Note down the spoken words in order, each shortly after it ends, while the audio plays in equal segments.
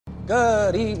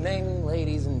Good evening,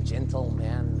 ladies and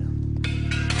gentlemen.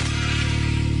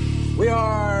 We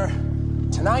are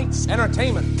tonight's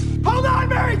entertainment. Hold on,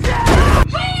 Mary Jane! We are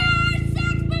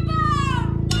sex people!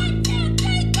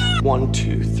 1,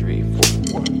 2, 3,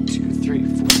 4. 1, 2, 3,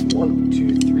 4. 1,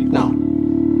 2, 3. Now,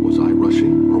 was I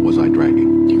rushing or was I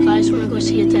dragging? You guys want to go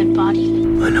see a dead body?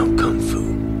 I know Kung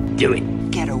Fu. Do it.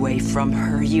 Get away from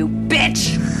her, you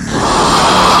bitch!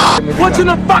 What's in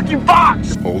the fucking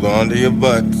box? Hold on to your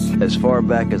butts. As far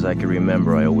back as I can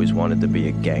remember, I always wanted to be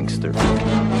a gangster.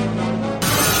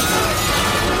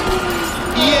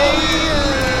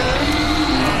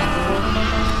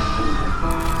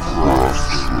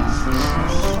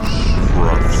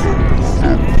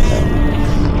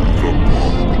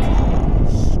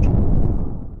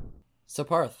 So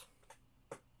Parth,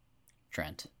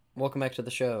 Trent, welcome back to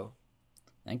the show.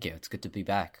 thank you. It's good to be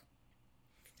back.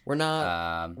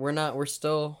 We're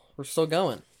still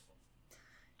going.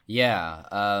 Yeah.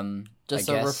 Just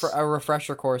I guess a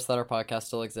refresher course that our podcast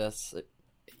still exists.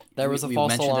 There was a we false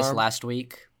mentioned alarm. this last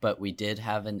week, but we did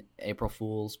have an April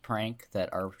Fool's prank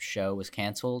that our show was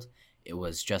canceled. It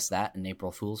was just that, an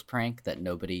April Fool's prank that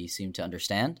nobody seemed to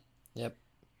understand. Yep.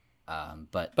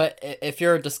 But if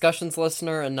you're a discussions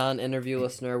listener and non-interview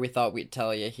listener, we thought we'd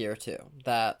tell you here too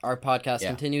that our podcast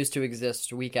continues to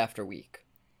exist week after week.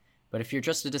 But if you're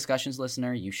just a discussions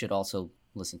listener, you should also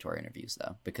listen to our interviews,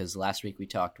 though, because last week we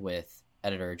talked with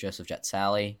editor Joseph Jet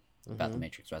Sally about The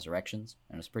Matrix Resurrections,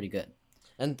 and it was pretty good.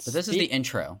 But this is the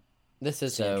intro. This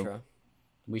is the intro.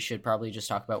 We should probably just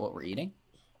talk about what we're eating.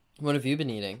 What have you been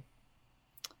eating?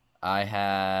 I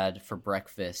had, for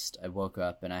breakfast, I woke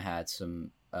up and I had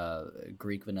some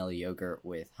Greek vanilla yogurt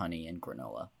with honey and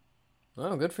granola.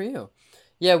 Oh, good for you.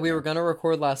 Yeah, we were going to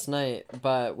record last night,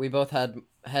 but we both had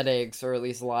headaches, or at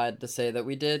least lied to say that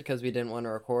we did because we didn't want to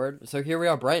record. So here we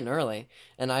are bright and early.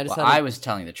 And I just I was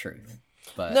telling the truth.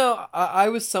 But no, I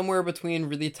was somewhere between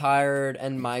really tired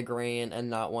and migraine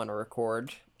and not want to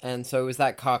record. And so it was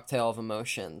that cocktail of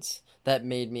emotions that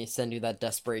made me send you that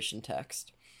desperation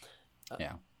text.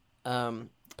 Yeah.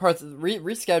 Parth,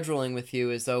 rescheduling with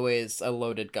you is always a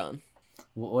loaded gun.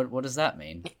 What does that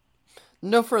mean?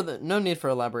 No need for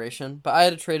elaboration, but I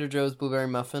had a Trader Joe's blueberry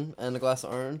muffin and a glass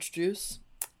of orange juice,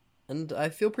 and I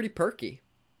feel pretty perky.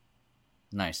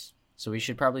 Nice. So we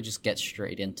should probably just get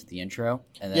straight into the intro,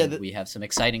 and then we have some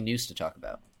exciting news to talk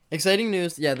about. Exciting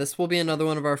news. Yeah, this will be another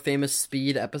one of our famous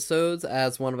speed episodes,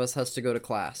 as one of us has to go to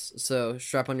class, so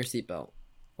strap on your seatbelt.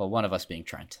 Well, one of us being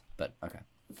Trent, but okay.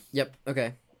 Yep,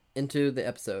 okay. Into the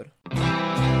episode.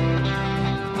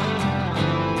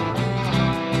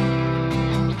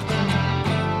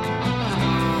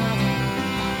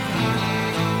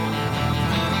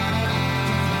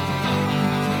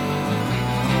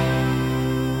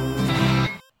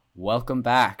 Welcome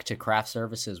back to Craft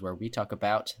Services, where we talk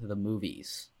about the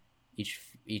movies.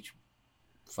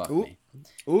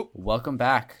 Welcome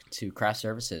back to Craft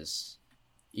Services.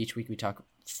 Each week we talk.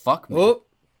 Fuck me. Oh,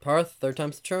 Parth, third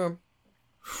time's the charm.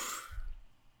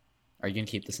 Are you gonna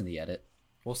keep this in the edit?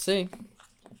 We'll see.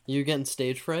 You getting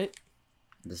stage fright?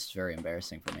 This is very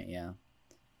embarrassing for me. Yeah.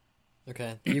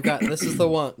 Okay, you got. This is the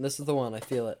one. This is the one. I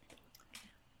feel it.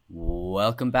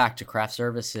 Welcome back to Craft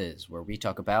Services, where we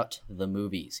talk about the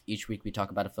movies. Each week we talk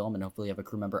about a film and hopefully have a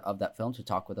crew member of that film to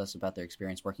talk with us about their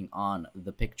experience working on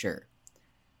the picture.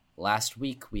 Last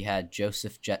week we had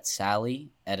Joseph Jet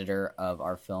Sally, editor of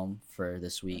our film for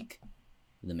this week,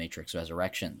 The Matrix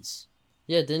Resurrections.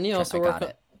 Yeah, didn't he also work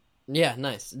on... Yeah,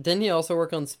 nice. Didn't he also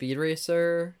work on Speed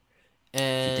Racer?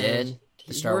 And he did.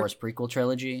 The Star Wars prequel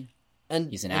trilogy. And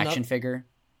he's an action figure.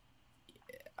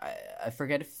 I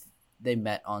forget if they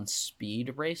met on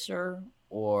Speed Racer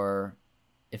or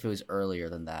if it was earlier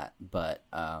than that, but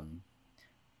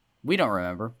we don't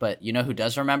remember. But you know who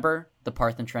does remember? The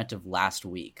Parth and Trent of last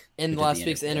week. In last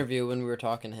week's interview when we were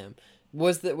talking to him.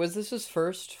 Was this his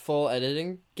first full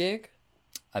editing gig?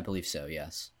 I believe so,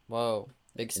 yes. Whoa,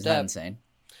 big step. Isn't that insane?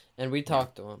 And we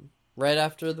talked to him right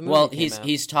after the movie came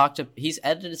out. He's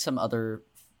edited some other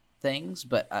things,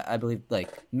 but I believe like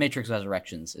Matrix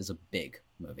Resurrections is a big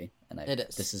movie, and it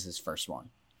is. This is his first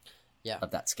one. Yeah,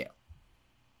 of that scale.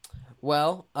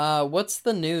 Well, what's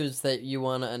the news that you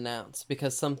want to announce?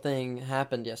 Because something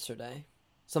happened yesterday,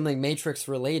 something Matrix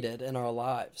related in our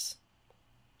lives,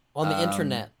 on the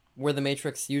internet, where the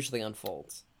Matrix usually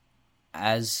unfolds.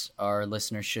 As our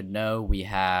listeners should know, we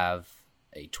have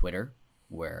a Twitter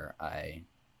where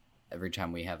every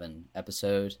time we have an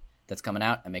episode that's coming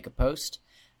out, I make a post.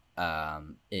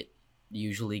 It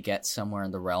usually gets somewhere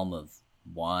in the realm of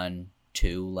 1-2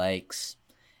 likes,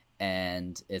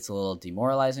 and it's a little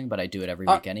demoralizing, but I do it every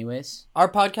week anyways.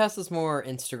 Our podcast is more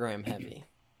Instagram heavy.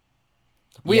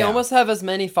 We Yeah. almost have as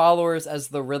many followers as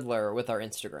the Riddler with our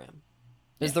Instagram.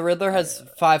 Because the Riddler has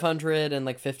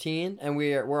 515, and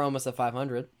we're almost at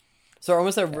 500. So we're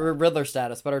almost at Riddler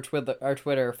status, but our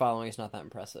Twitter following is not that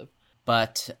impressive.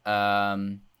 But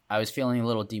I was feeling a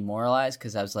little demoralized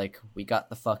because I was like, we got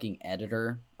the fucking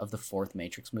editor of the fourth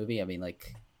Matrix movie. I mean,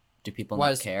 like, do people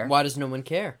not care? Why does no one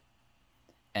care?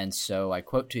 And so I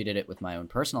quote tweeted it with my own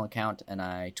personal account, and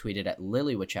I tweeted at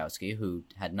Lily Wachowski, who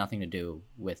had nothing to do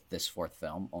with this fourth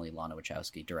film. Only Lana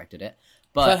Wachowski directed it,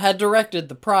 But had directed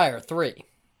the prior 3.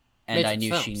 and I Matrix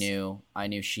knew she films. knew. I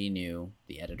knew she knew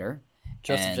the editor.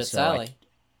 Joseph And J. so Sally.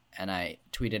 I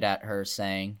tweeted at her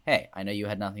saying, "Hey, I know you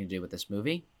had nothing to do with this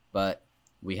movie, but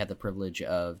we had the privilege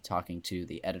of talking to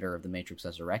the editor of The Matrix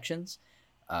Resurrections.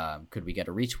 Could we get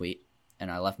a retweet?" And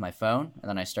I left my phone, and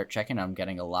then I start checking. I'm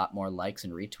getting a lot more likes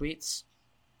and retweets.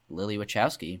 Lily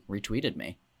Wachowski retweeted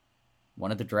me,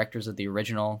 one of the directors of the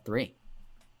original 3.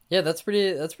 Yeah, that's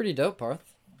pretty dope,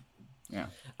 Parth. Yeah,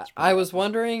 I was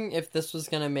wondering if this was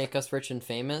going to make us rich and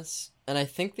famous, and I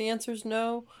think the answer is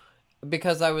no,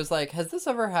 because I was like, has this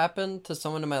ever happened to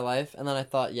someone in my life? And then I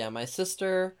thought, yeah, my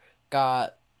sister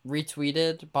got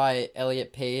retweeted by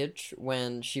Elliot Page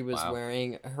when she was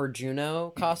wearing her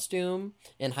Juno costume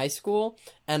in high school,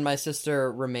 and my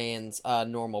sister remains a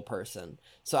normal person.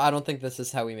 So I don't think this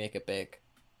is how we make it big.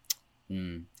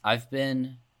 I've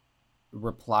been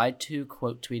replied to,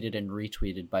 quote tweeted, and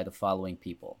retweeted by the following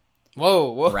people: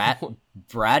 Whoa.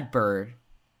 Brad Bird,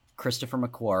 Christopher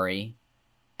McQuarrie,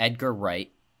 Edgar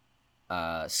Wright,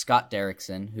 Scott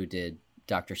Derrickson, who did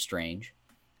Doctor Strange,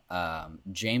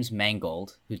 James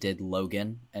Mangold, who did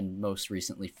Logan and most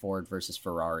recently Ford versus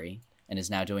Ferrari, and is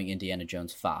now doing Indiana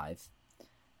Jones 5.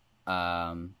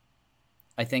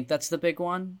 I think that's the big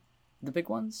one. The big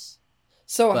ones.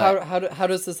 So But- how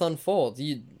does this unfold?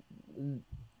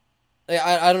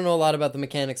 I don't know a lot about the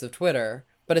mechanics of Twitter,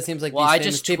 but it seems like Well, these I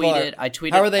famous just people tweeted. are- I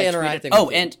tweeted. How are they I tweeted- interacting? Oh,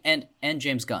 with you? and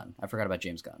James Gunn. I forgot about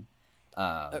James Gunn.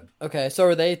 Okay, so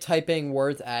are they typing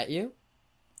words at you?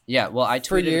 Yeah, well, I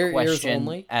For tweeted your a ears question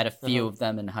only? at a few Uh-huh. of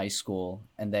them in high school,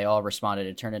 and they all responded.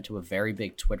 It turned into a very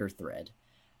big Twitter thread.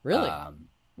 Really? Like a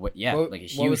What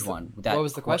huge was the- one. what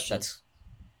was the question?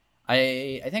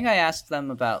 I think I asked them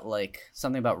about like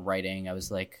something about writing. I was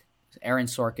like, Aaron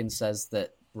Sorkin says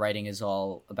that writing is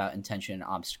all about intention and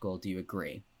obstacle. Do you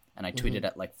agree? And I tweeted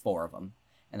at like 4 of them,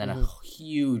 and then a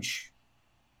huge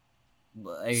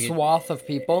Swath of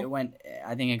people? It went.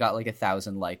 I think it got like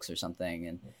 1,000 likes or something,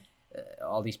 and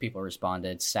all these people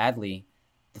responded. Sadly,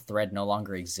 the thread no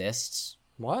longer exists.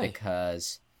 Why?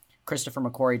 Because Christopher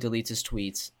McQuarrie deletes his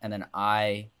tweets, and then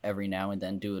I every now and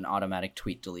then do an automatic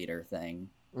tweet deleter thing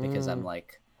because I'm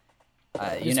like,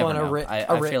 you just never want know.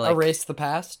 to I feel like erase the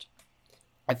past?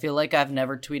 I feel like I've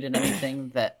never tweeted anything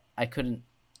that I couldn't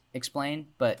explain,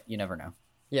 but you never know.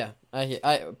 Yeah,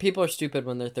 people are stupid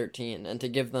when they're 13, and to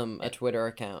give them a Twitter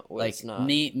account was Like not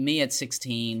me at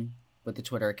 16 with the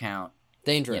Twitter account,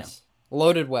 dangerous.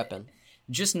 Loaded weapon.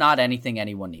 just not anything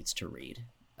anyone needs to read.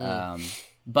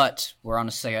 But we're on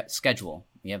a schedule.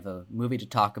 We have a movie to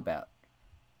talk about,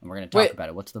 and we're going to talk about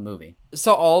it. What's the movie?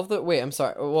 So all of the I'm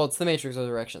sorry. Well, it's the Matrix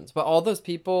Resurrections, but all those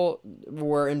people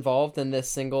were involved in this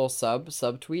single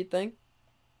subtweet thing.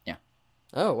 Yeah.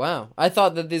 Oh wow! I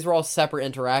thought that these were all separate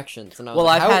interactions, and I was Well,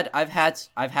 like,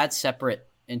 I've had separate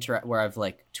where I've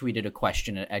like tweeted a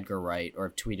question at Edgar Wright, or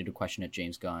I've tweeted a question at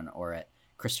James Gunn, or at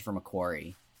Christopher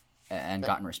McQuarrie, and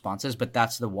gotten responses. But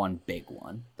that's the one big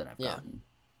one that I've gotten.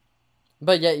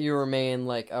 But yet you remain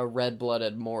like a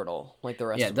red-blooded mortal, like the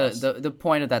rest of us. The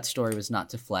point of that story was not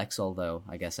to flex, although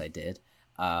I guess I did.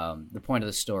 The point of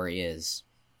the story is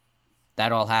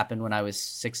that all happened when I was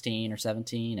 16 or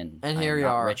 17, and here I'm you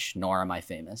not are. rich, nor am I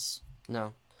famous.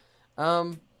 No.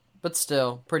 But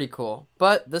still, pretty cool.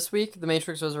 But this week, The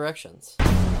Matrix Resurrections.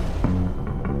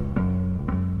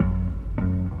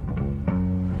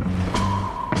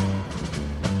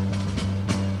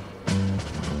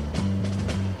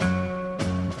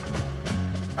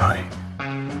 Hi.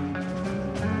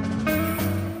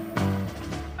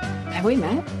 Have we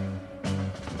met?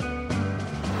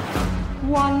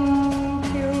 One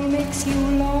pill makes you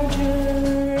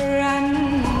larger,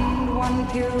 and one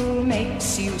pill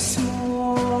makes you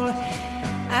small.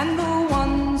 And the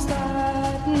ones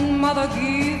that mother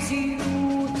gives you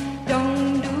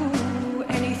don't do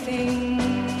anything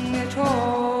at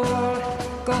all.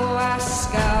 Go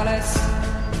ask Alice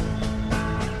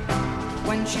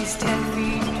when she's 10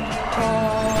 feet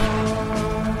tall.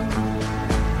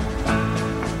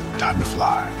 Time to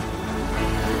fly.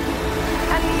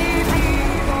 And if you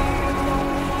go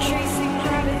chasing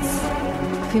rabbits,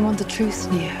 If you want the truth,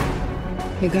 Neo,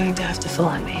 you're going to have to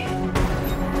follow me.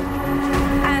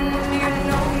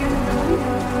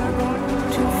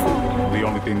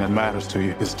 thing that matters to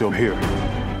you is still here.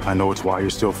 I know it's why you're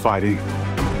still fighting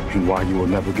and why you will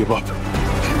never give up.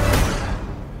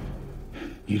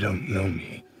 You don't know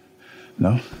me,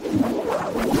 no?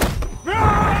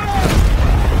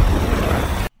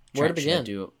 Where to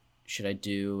begin? Should I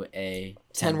do a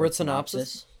 10-word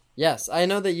synopsis? Yes, I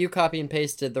know that you copy and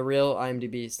pasted the real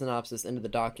IMDb synopsis into the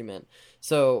document,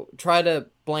 so try to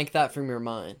blank that from your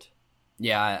mind.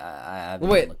 Yeah, I haven't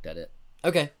looked at it.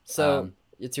 Okay, so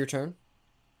it's your turn.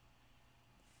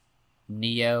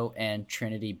 Neo and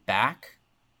Trinity back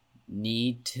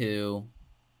need to...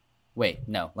 Wait,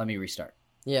 no, let me restart.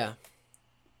 Yeah.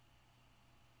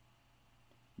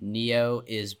 Neo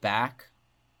is back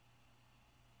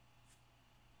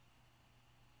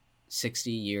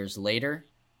 60 years later,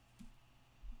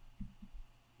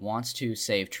 wants to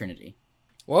save Trinity.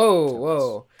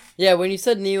 Whoa. Yeah, when you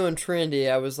said Neo and Trinity,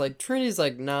 I was like, Trinity's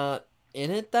like not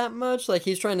in it that much. Like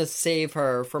he's trying to save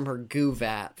her from her goo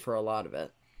vat for a lot of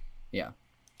it. Yeah.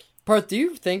 Parth, do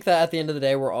you think that at the end of the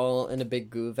day we're all in a big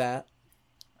goo vat?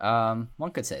 One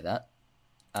could say that.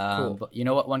 Cool. But you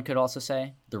know what one could also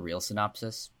say? The real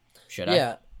synopsis. Should I?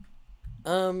 Yeah.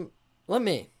 Let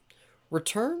me.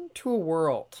 Return to a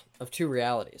world of two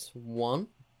realities. One,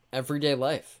 everyday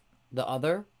life. The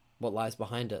other, what lies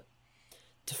behind it.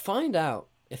 To find out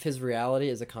if his reality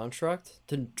is a construct,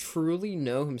 to truly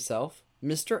know himself,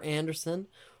 Mr. Anderson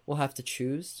will have to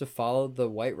choose to follow the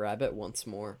White Rabbit once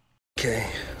more.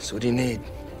 Okay, so what do you need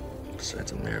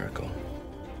besides a miracle?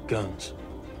 Guns.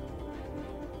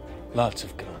 Lots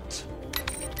of guns.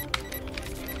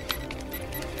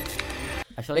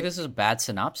 I feel like this is a bad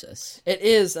synopsis. It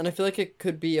is, and I feel like it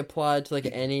could be applied to like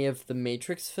any of the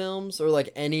Matrix films or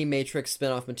like any Matrix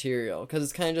spin-off material, because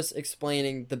it's kind of just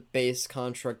explaining the base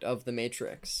construct of the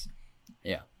Matrix.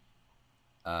 Yeah.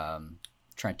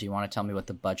 Trent, do you want to tell me what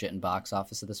the budget and box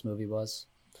office of this movie was?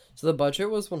 So the budget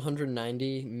was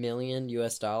 $190 million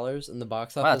US, and the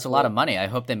box office. Wow, that's a lot of money. I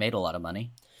hope they made a lot of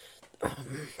money.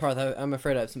 Parth, I'm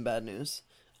afraid I have some bad news.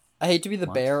 I hate to be the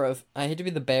bearer of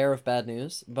bad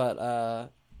news,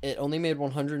 but it only made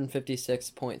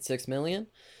 $156.6 million,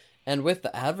 and with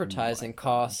the advertising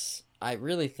costs, I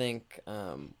really think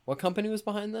what company was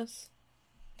behind this?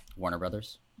 Warner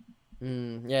Brothers.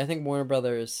 Yeah, I think Warner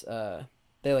Brothers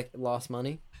they like lost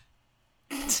money.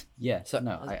 Yeah, so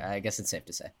no, I guess it's safe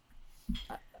to say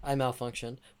I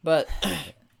malfunctioned, but do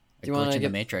you want to get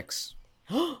the Matrix?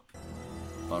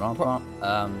 Should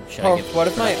what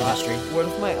if my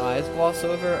eyes gloss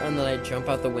over and then I jump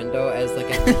out the window as like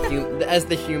as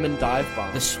the human dive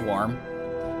bomb? The swarm.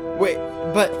 Wait,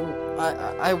 but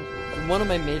I one of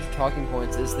my major talking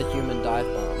points is the human dive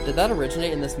bomb. Did that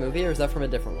originate in this movie, or is that from a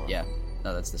different one? Yeah,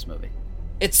 no, that's this movie.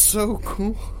 It's so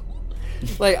cool.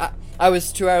 Like I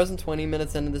was 2 hours and 20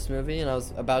 minutes into this movie and I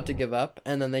was about to give up,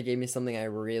 and then they gave me something I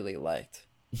really liked.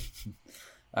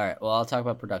 All right, well, I'll talk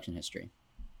about production history.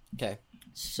 Okay.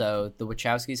 So the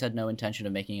Wachowskis had no intention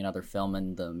of making another film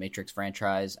in the Matrix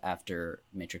franchise after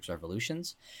Matrix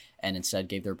Revolutions, and instead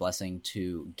gave their blessing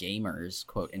to gamers,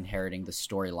 quote, inheriting the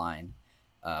storyline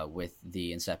with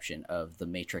the inception of the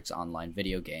Matrix Online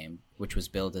video game, which was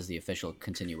billed as the official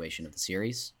continuation of the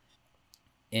series.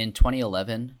 In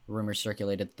 2011, rumors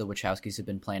circulated that the Wachowskis had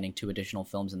been planning 2 additional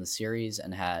films in the series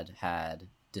and had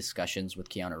discussions with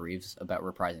Keanu Reeves about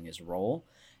reprising his role.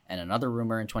 And another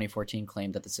rumor in 2014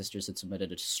 claimed that the sisters had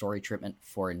submitted a story treatment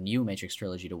for a new Matrix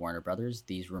trilogy to Warner Brothers.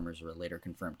 These rumors were later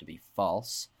confirmed to be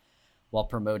false. While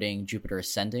promoting Jupiter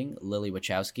Ascending, Lily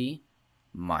Wachowski,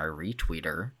 my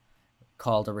retweeter,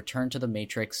 called a return to the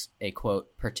Matrix a,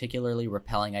 quote, particularly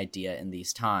repelling idea in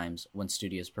these times when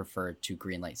studios preferred to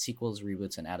greenlight sequels,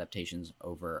 reboots, and adaptations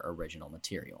over original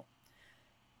material.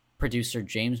 Producer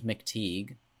James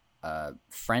McTeague,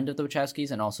 friend of the Wachowskis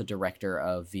and also director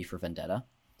of V for Vendetta,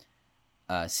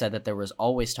 said that there was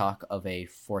always talk of a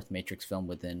 4th Matrix film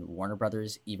within Warner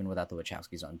Brothers, even without the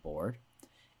Wachowskis on board.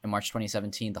 In March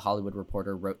 2017, The Hollywood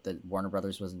Reporter wrote that Warner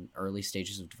Brothers was in early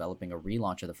stages of developing a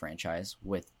relaunch of the franchise,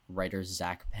 with writer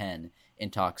Zach Penn in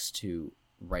talks to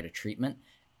write a treatment,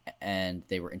 and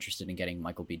they were interested in getting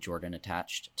Michael B. Jordan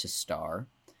attached to star.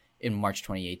 In March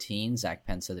 2018, Zach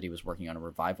Penn said that he was working on a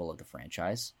revival of the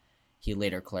franchise. He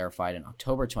later clarified in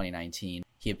October 2019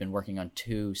 he had been working on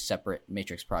 2 separate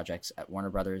Matrix projects at Warner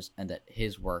Brothers, and that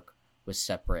his work was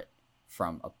separate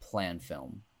from a planned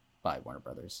film by Warner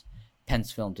Brothers.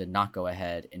 Penn's film did not go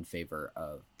ahead in favor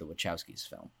of the Wachowskis'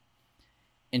 film.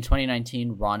 In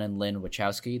 2019, Ron and Lynn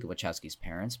Wachowski, the Wachowskis'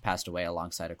 parents, passed away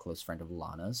alongside a close friend of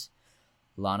Lana's.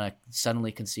 Lana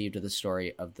suddenly conceived of the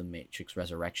story of the Matrix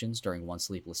Resurrections during one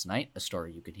sleepless night, a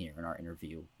story you can hear in our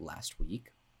interview last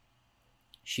week.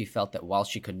 She felt that while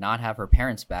she could not have her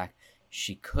parents back,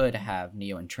 she could have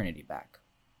Neo and Trinity back.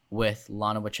 With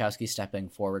Lana Wachowski stepping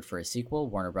forward for a sequel,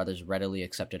 Warner Brothers readily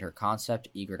accepted her concept,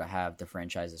 eager to have the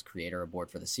franchise's creator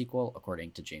aboard for the sequel,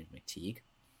 according to James McTeague.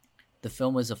 The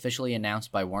film was officially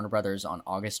announced by Warner Brothers on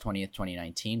August 20th,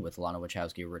 2019, with Lana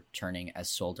Wachowski returning as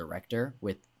sole director,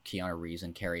 with Keanu Reeves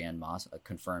and Carrie-Anne Moss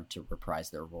confirmed to reprise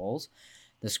their roles.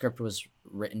 The script was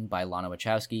written by Lana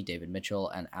Wachowski, David Mitchell,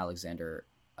 and Alexander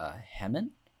Hemon,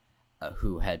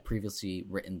 who had previously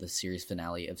written the series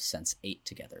finale of Sense8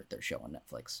 together, their show on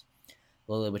Netflix.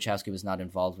 Lily Wachowski was not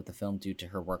involved with the film due to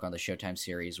her work on the Showtime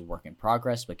series Work in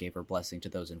Progress, but gave her blessing to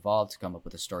those involved to come up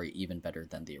with a story even better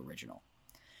than the original.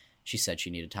 She said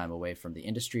she needed time away from the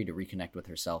industry to reconnect with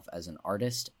herself as an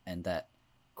artist, and that,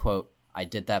 quote, I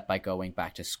did that by going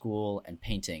back to school and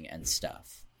painting and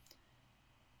stuff.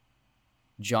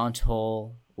 John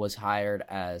Toll was hired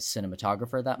as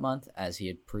cinematographer that month, as he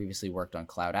had previously worked on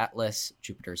Cloud Atlas,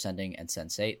 Jupiter Ascending, and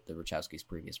Sense8, the Wachowskis'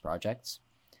 previous projects.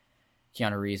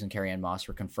 Keanu Reeves and Carrie-Anne Moss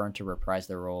were confirmed to reprise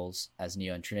their roles as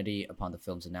Neo and Trinity upon the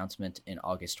film's announcement in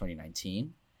August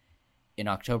 2019. In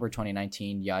October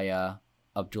 2019, Yahya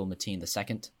Abdul-Mateen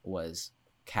II was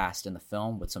cast in the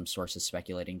film, with some sources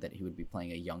speculating that he would be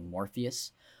playing a young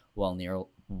Morpheus, while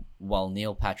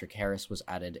Neil Patrick Harris was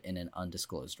added in an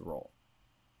undisclosed role.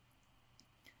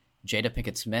 Jada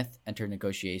Pinkett Smith entered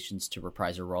negotiations to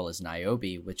reprise her role as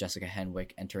Niobe, with Jessica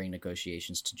Henwick entering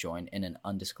negotiations to join in an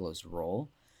undisclosed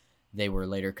role. They were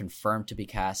later confirmed to be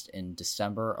cast in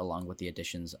December, along with the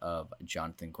additions of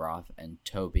Jonathan Groff and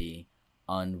Toby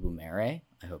Onwumere.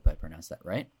 I hope I pronounced that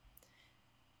right.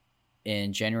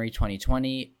 In January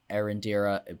 2020,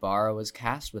 Arindira Ibarra was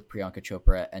cast, with Priyanka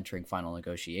Chopra entering final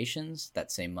negotiations.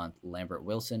 That same month, Lambert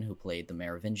Wilson, who played the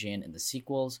Merovingian in the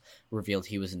sequels, revealed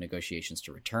he was in negotiations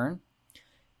to return.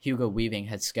 Hugo Weaving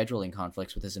had scheduling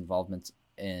conflicts with his involvement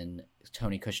in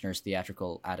Tony Kushner's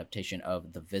theatrical adaptation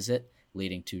of The Visit,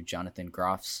 leading to Jonathan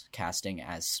Groff's casting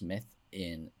as Smith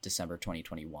in December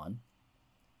 2021.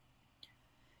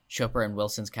 Chopra and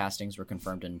Wilson's castings were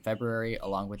confirmed in February,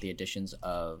 along with the additions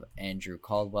of Andrew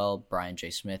Caldwell, Brian J.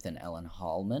 Smith, and Ellen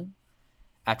Hallman.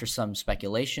 After some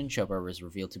speculation, Chopra was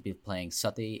revealed to be playing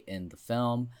Sati in the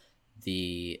film.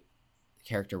 The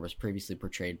character was previously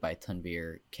portrayed by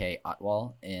Tanvir K.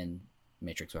 Atwal in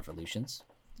Matrix Revolutions.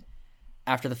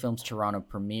 After the film's Toronto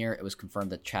premiere, it was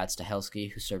confirmed that Chad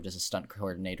Stahelski, who served as a stunt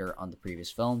coordinator on the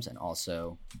previous films and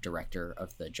also director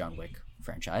of the John Wick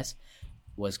franchise,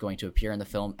 was going to appear in the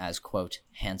film as, quote,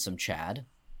 handsome Chad.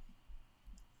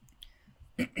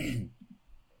 You've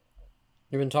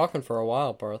been talking for a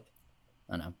while, Barth.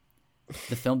 I know.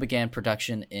 The film began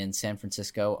production in San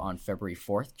Francisco on February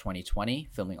 4th, 2020.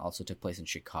 Filming also took place in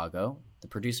Chicago. The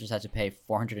producers had to pay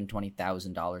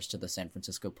 $420,000 to the San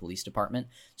Francisco Police Department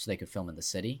so they could film in the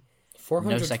city.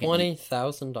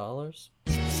 $420,000?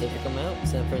 Specific amount?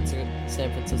 San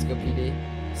Francisco PD?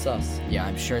 Sus. Yeah,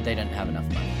 I'm sure they didn't have enough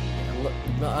money.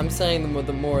 No, I'm saying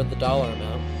the dollar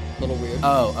amount. A little weird.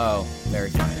 Oh,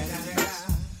 very funny.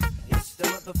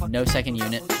 No second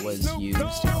unit was used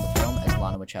on the film, as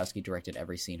Lana Wachowski directed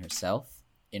every scene herself.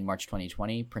 In March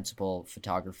 2020, principal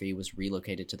photography was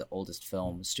relocated to the oldest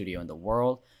film studio in the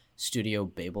world, Studio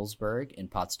Babelsberg in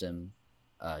Potsdam,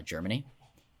 Germany.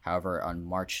 However, on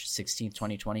March 16,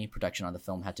 2020, production on the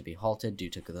film had to be halted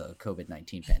due to the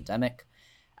COVID-19 pandemic.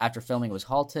 After filming was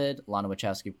halted, Lana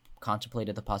Wachowski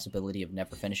contemplated the possibility of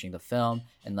never finishing the film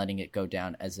and letting it go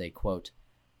down as a, quote,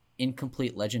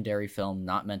 incomplete legendary film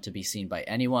not meant to be seen by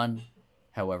anyone.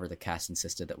 However, the cast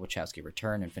insisted that Wachowski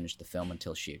return and finish the film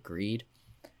until she agreed.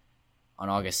 On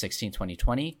August 16,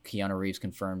 2020, Keanu Reeves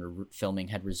confirmed filming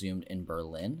had resumed in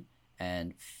Berlin,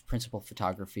 and principal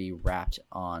photography wrapped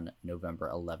on November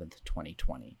 11th,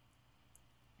 2020.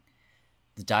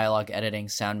 The dialogue editing,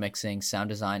 sound mixing, sound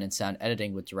design, and sound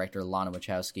editing with director Lana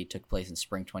Wachowski took place in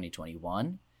spring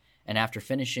 2021. And after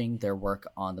finishing their work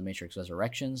on The Matrix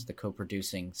Resurrections, the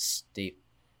co-producing studio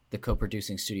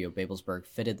Babelsberg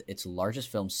fitted its largest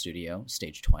film studio,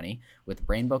 Stage 20, with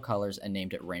rainbow colors and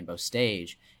named it Rainbow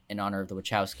Stage in honor of the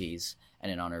Wachowskis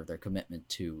and in honor of their commitment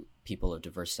to people of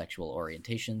diverse sexual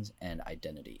orientations and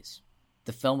identities.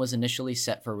 The film was initially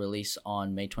set for release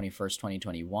on May 21st,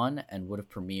 2021, and would have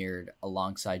premiered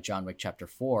alongside John Wick Chapter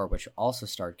 4, which also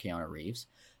starred Keanu Reeves,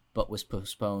 but was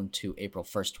postponed to April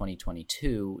 1st,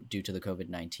 2022 due to the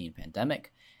COVID-19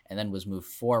 pandemic, and then was moved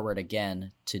forward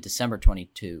again to December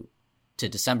 22nd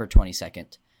in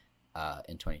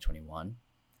 2021.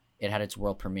 It had its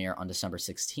world premiere on December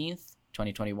 16th,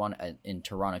 2021 in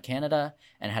Toronto, Canada,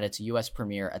 and had its U.S.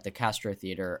 premiere at the Castro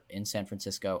Theater in San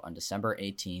Francisco on December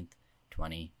 18th,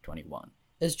 2021.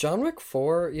 Is John Wick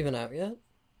 4 even out yet?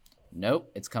 Nope,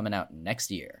 it's coming out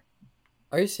next year.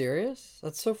 Are you serious?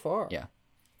 That's so far. Yeah.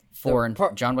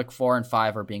 John Wick 4 and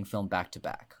 5 are being filmed back to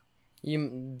back.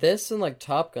 This and like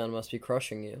Top Gun must be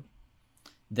crushing you.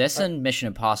 This and Mission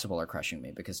Impossible are crushing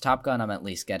me because Top Gun I'm at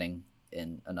least getting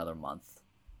in another month.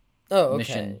 Oh, okay.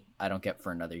 Mission I don't get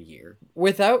for another year.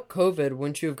 Without COVID,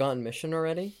 wouldn't you have gotten Mission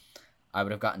already? I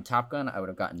would have gotten Top Gun, I would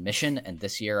have gotten Mission, and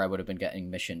this year I would have been getting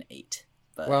Mission 8.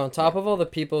 But, well, on top of all the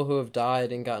people who have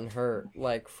died and gotten hurt,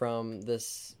 like, from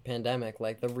this pandemic,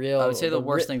 like, I would say the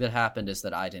worst thing that happened is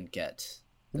that I didn't get...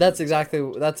 That's exactly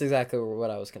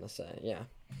what I was going to say, yeah.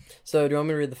 So, do you want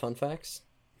me to read the fun facts?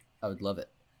 I would love it.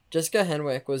 Jessica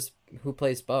Henwick, who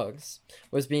plays Bugs,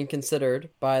 was being considered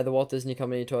by the Walt Disney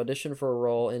Company to audition for a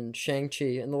role in Shang-Chi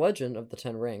and the Legend of the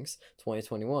Ten Rings,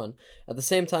 2021. At the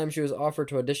same time, she was offered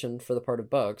to audition for the part of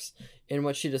Bugs, in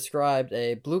what she described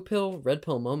a blue pill, red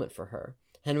pill moment for her.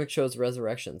 Henwick chose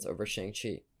Resurrections over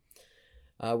Shang-Chi.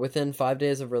 Within 5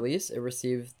 days of release, it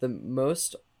received the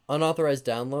most unauthorized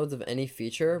downloads of any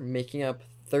feature, making up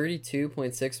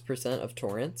 32.6% of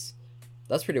torrents.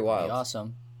 That's pretty wild. Pretty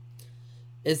awesome.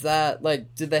 Is that,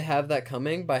 like, did they have that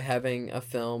coming by having a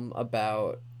film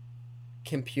about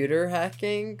computer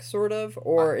hacking, sort of?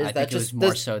 Or is that just...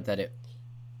 I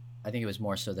think it was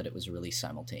more so that it was released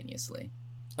simultaneously.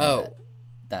 Oh.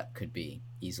 That could be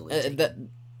easily taken.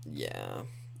 Yeah.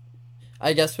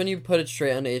 I guess when you put it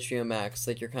straight onto HBO Max,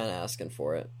 like, you're kind of asking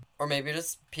for it. Or maybe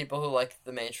just people who like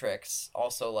The Matrix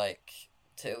also like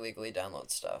to illegally download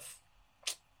stuff.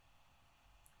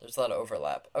 There's a lot of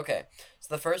overlap. Okay,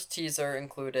 so the first teaser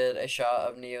included a shot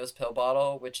of Neo's pill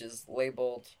bottle, which is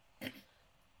labeled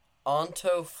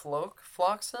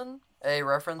ontofloxacin, a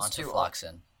reference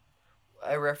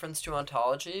to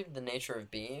ontology, the nature of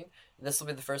being. This will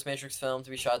be the first Matrix film to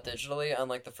be shot digitally,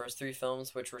 unlike the first 3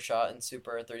 films, which were shot in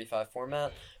Super 35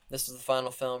 format. This was the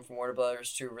final film from Warner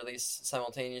Brothers to release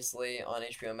simultaneously on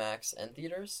HBO Max and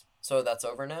theaters. So that's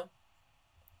over now?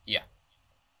 Yeah.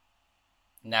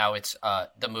 Now it's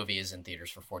the movie is in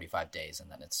theaters for 45 days, and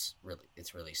then it's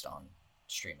released on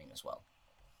streaming as well.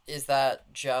 Is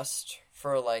that just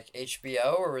for like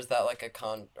HBO, or was that like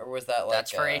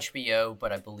That's for HBO,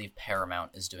 but I believe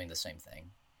Paramount is doing the same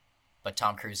thing. But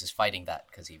Tom Cruise is fighting that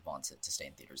because he wants it to stay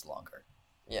in theaters longer.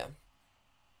 Yeah.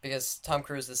 Because Tom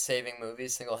Cruise is saving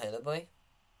movies single-handedly?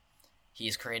 He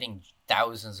is creating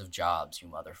thousands of jobs, you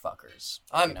motherfuckers.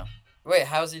 Wait,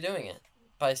 how's he doing it?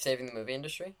 By saving the movie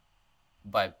industry?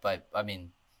 I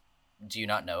mean, do you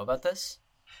not know about this?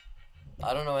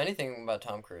 I don't know anything about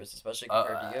Tom Cruise, especially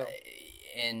compared to you.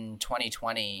 In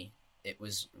 2020, it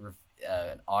was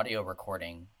an audio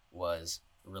recording was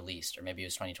released, or maybe it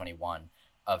was 2021,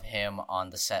 of him on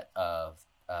the set of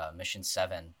Mission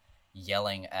 7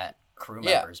 yelling at crew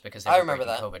members because they were breaking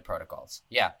COVID protocols.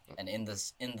 Yeah, and in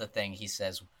the thing, he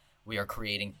says, "We are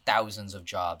creating thousands of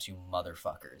jobs, you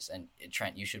motherfuckers." And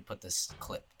Trent, you should put this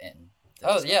clip in.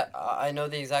 Yeah, I know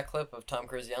the exact clip of Tom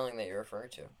Cruise yelling that you're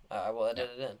referring to. I will edit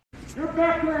it in. You're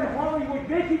back there in Hollywood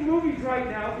making movies right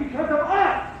now because of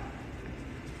us!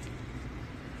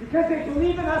 Because they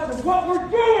believe in us and what we're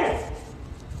doing!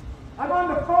 I'm on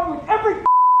the phone with every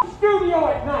studio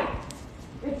at night,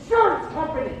 insurance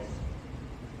companies,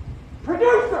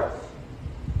 producers,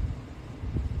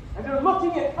 and they're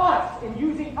looking at us and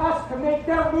using us to make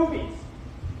their movies.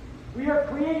 We are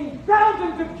creating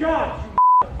thousands of jobs, you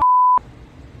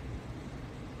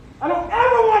I don't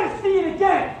ever want to see it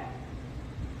again!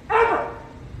 Ever!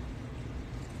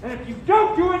 And if you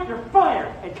don't do it, you're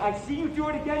fired. And I see you do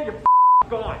it again, you're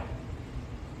gone.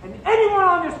 And anyone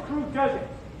on this crew does it.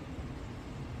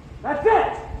 That's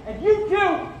it! And you too,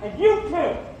 and you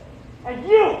too, and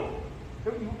you!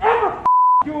 Don't you ever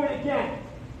do it again!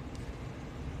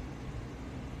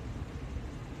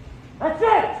 That's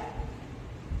it!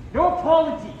 No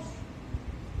apologies.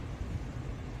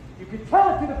 You can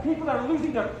tell it to the people that are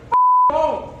losing their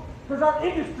homes because our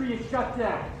industry is shut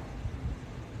down.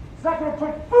 It's not going to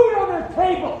put food on their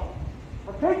table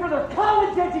or pay for their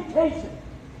college education.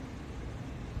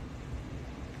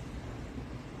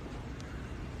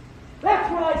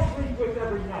 That's what I sleep with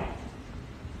every night.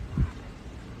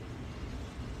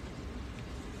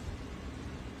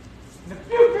 The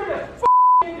future of this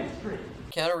industry.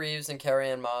 Keanu Reeves and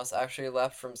Carrie-Anne Moss actually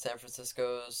left from San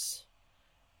Francisco's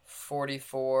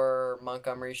 44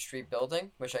 Montgomery Street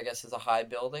building, which I guess is a high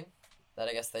building that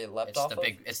I guess they left off of.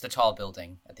 It's the tall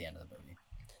building at the end of the movie.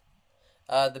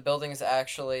 The building is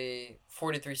actually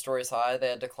 43 stories high. They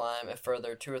had to climb a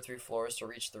further 2 or 3 floors to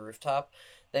reach the rooftop.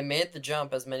 They made the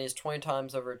jump as many as 20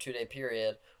 times over a 2-day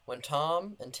period. When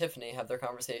Tom and Tiffany have their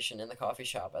conversation in the coffee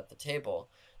shop at the table,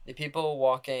 the people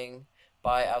walking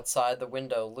by outside the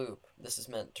window loop. This is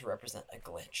meant to represent a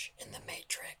glitch in the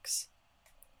Matrix.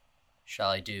 Shall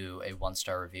I do a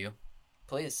 1-star review?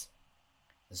 Please.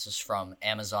 This is from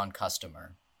Amazon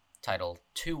Customer, titled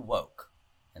Too Woke,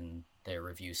 and their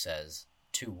review says,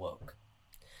 Too Woke.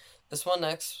 This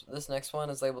next one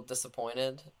is labeled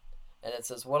Disappointed, and it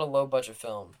says, what a low-budget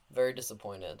film. Very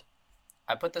disappointed.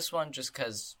 I put this one just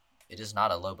because it is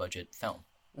not a low-budget film.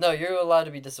 No, you're allowed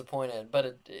to be disappointed,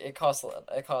 but it costs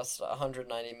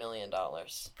 $190 million.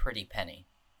 Pretty penny.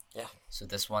 Yeah. So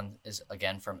this one is,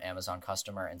 again, from Amazon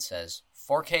Customer and says,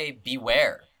 4K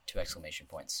beware! 2 exclamation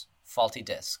points. Faulty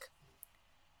disc.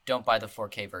 Don't buy the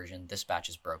 4K version. This batch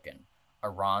is broken.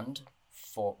 Around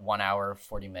for 1 hour,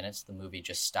 40 minutes, the movie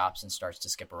just stops and starts to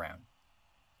skip around.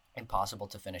 Impossible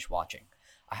to finish watching.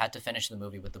 I had to finish the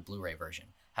movie with the Blu-ray version.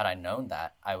 Had I known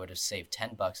that, I would have saved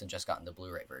 $10 and just gotten the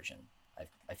Blu-ray version.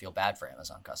 I feel bad for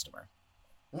Amazon Customer.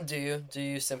 Do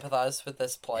you sympathize with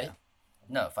this plight? Yeah.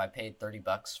 No, if I paid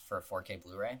 $30 for a 4K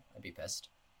Blu-ray, I'd be pissed.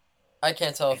 I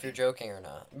can't tell if you're joking or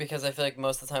not, because I feel like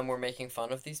most of the time we're making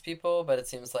fun of these people, but it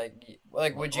seems like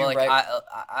would you write?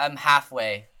 I'm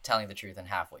halfway telling the truth and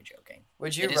halfway joking.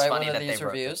 Would you write one of these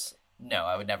reviews? No,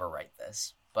 I would never write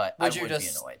this, but would I would be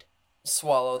annoyed.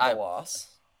 Swallow the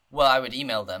loss? Well, I would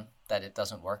email them that it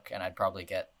doesn't work, and I'd probably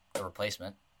get a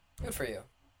replacement. Good for you.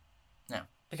 No.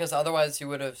 Because otherwise you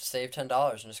would have saved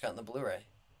 $10 and just gotten the Blu-ray.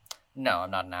 No,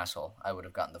 I'm not an asshole. I would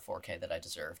have gotten the 4K that I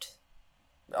deserved.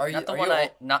 Not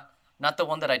the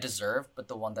one that I deserved, but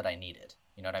the one that I needed.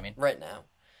 You know what I mean? Right now.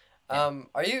 Yeah.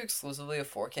 Are you exclusively a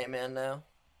 4K man now?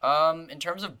 In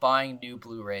terms of buying new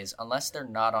Blu-rays, unless they're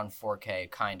not on 4K,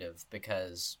 kind of,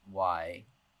 because why?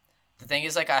 The thing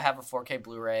is, like, I have a 4K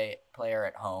Blu-ray player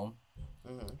at home,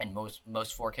 and most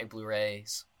 4K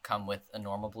Blu-rays come with a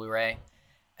normal Blu-ray,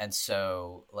 and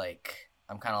so, like,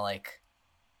 I'm kind of like,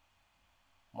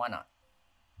 why not?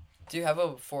 Do you have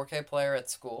a 4K player at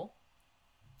school?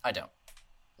 I don't.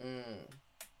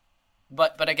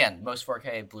 But again, most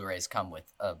 4K Blu-rays come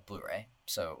with a Blu-ray,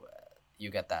 so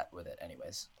you get that with it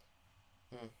anyways.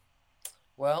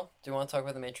 Well, do you want to talk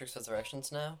about The Matrix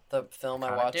Resurrections now? The film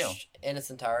I watched in its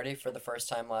entirety for the first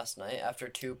time last night after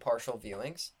 2 partial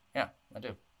viewings. Yeah, I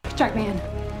do. Strike me in.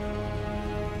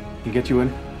 Can get you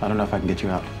in? I don't know if I can get you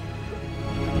out.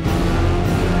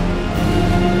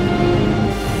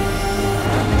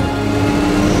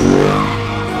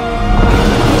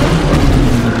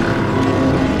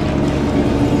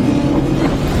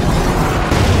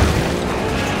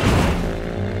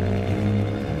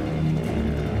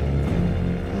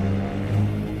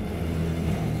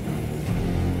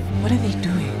 What are they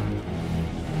doing?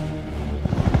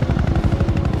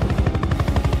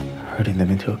 Herding them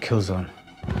into a kill zone.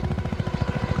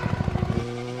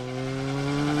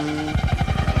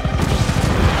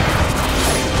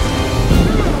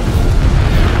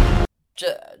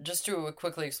 Just to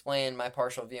quickly explain my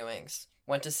partial viewings.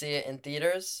 Went to see it in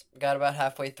theaters, got about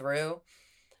halfway through,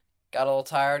 got a little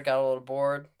tired, got a little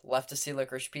bored, left to see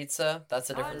Licorice Pizza. That's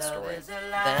a different story.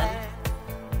 Then,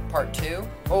 part 2.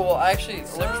 Oh, well, actually,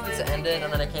 Licorice Pizza ended,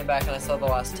 and then I came back and I saw the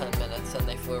last 10 minutes, and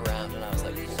they flew around, and I was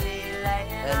like, cool.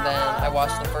 And then I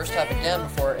watched the first half again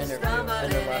before our interview,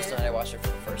 and then last night I watched it for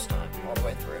the first time, all the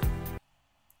way through.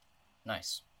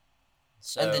 Nice.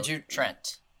 So, and did you...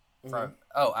 Trent...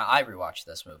 I rewatched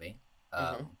this movie.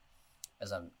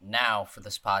 As I'm now, for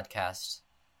this podcast,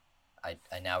 I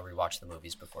now rewatch the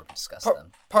movies before we discuss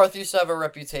them. Parth used to have a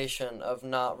reputation of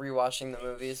not rewatching the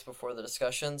movies before the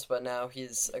discussions, but now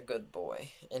he's a good boy,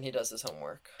 and he does his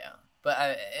homework. Yeah,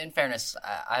 but in fairness,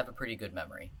 I have a pretty good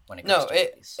memory when it comes to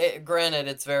movies. Granted,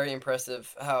 it's very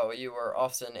impressive how you are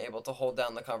often able to hold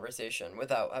down the conversation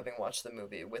without having watched the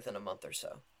movie within a month or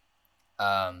so.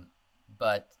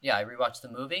 But yeah, I rewatched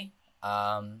the movie.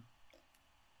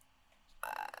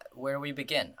 Where do we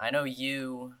begin? I know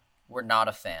you were not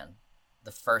a fan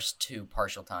the first 2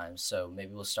 partial times, so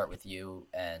maybe we'll start with you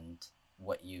and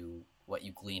what you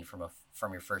gleaned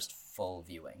from your first full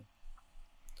viewing.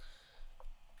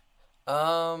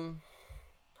 I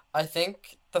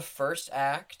think the first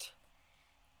act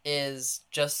is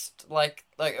just like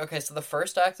okay, so the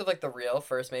first act of like the real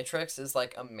first Matrix is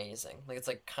like amazing. Like it's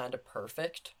like kind of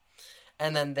perfect.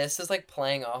 And then this is like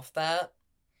playing off that,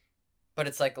 but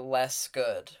it's like less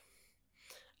good.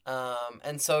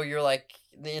 And so you're like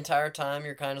the entire time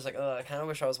you're kind of like, oh, I kind of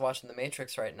wish I was watching The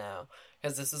Matrix right now,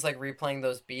 because this is like replaying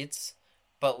those beats,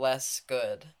 but less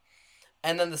good.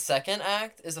 And then the second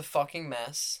act is a fucking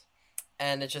mess,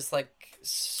 and it's just like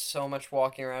so much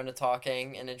walking around and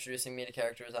talking and introducing me to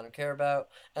characters I don't care about.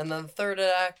 And then the third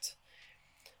act,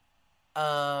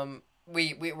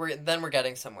 we're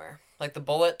getting somewhere. Like the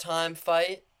bullet time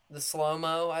fight, the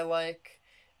slow-mo I like.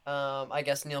 I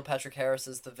guess Neil Patrick Harris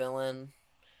is the villain.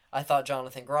 I thought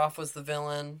Jonathan Groff was the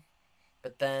villain,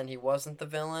 but then he wasn't the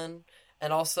villain.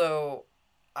 And also,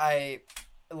 I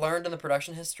learned in the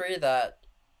production history that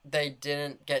they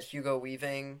didn't get Hugo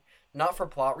Weaving, not for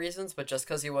plot reasons, but just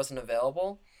because he wasn't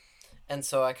available. And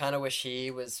so I kind of wish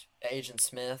he was Agent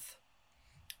Smith.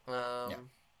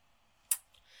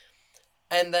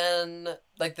 And then,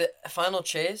 like, the final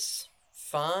chase,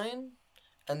 fine.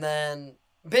 And then,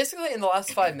 basically, in the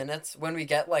last 5 minutes, when we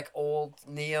get, like, old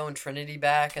Neo and Trinity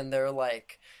back, and they're,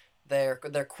 like, they're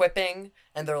quipping,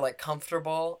 and they're, like,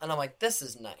 comfortable, and I'm like, this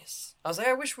is nice. I was like,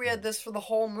 I wish we had this for the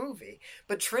whole movie.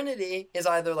 But Trinity is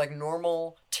either, like,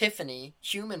 normal Tiffany,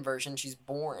 human version, she's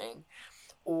boring,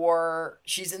 or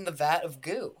she's in the vat of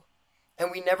goo. And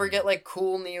we never get, like,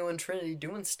 cool Neo and Trinity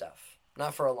doing stuff.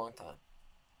 Not for a long time.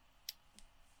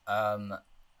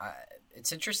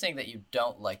 It's interesting that you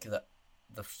don't like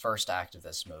the first act of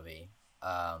this movie,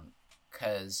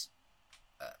 because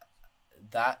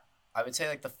that, I would say,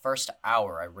 like, the first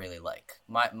hour I really like.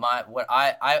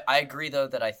 I agree, though,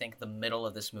 that I think the middle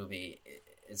of this movie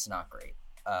is not great.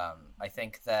 I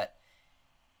think that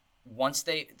once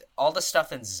all the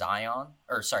stuff in Zion,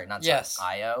 or sorry, not Zion,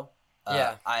 Io,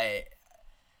 I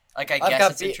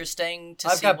guess it's interesting to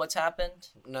see what's happened.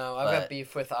 No, I've got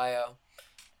beef with Io.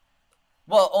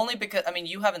 Well, only because, I mean,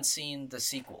 you haven't seen the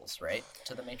sequels, right,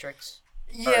 to The Matrix?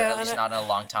 Yeah. Or at least not in a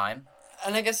long time.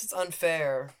 And I guess it's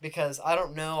unfair, because I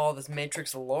don't know all this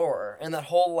Matrix lore, and that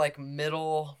whole, like,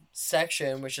 middle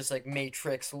section was just, like,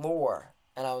 Matrix lore.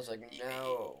 And I was like,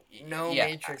 no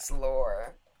Matrix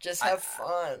lore. Just have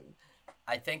fun.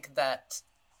 I think that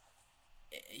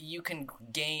you can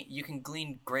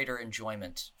glean greater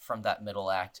enjoyment from that middle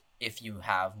act if you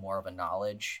have more of a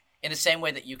knowledge, in the same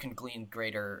way that you can glean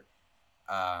greater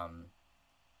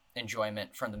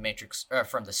enjoyment from the Matrix,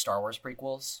 from the Star Wars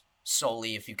prequels,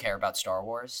 solely if you care about Star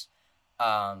Wars.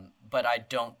 But I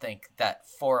don't think that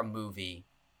for a movie,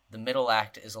 the middle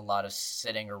act is a lot of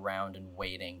sitting around and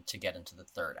waiting to get into the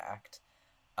third act,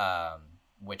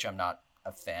 which I'm not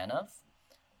a fan of.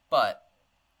 But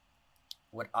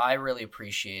what I really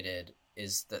appreciated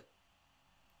is that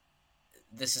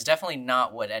this is definitely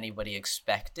not what anybody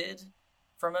expected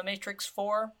from a Matrix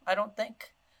 4, I don't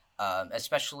think.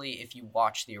 Especially if you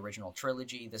watch the original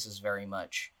trilogy, this is very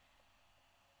much,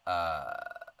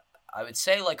 I would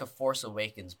say, like a Force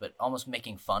Awakens, but almost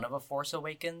making fun of a Force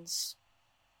Awakens.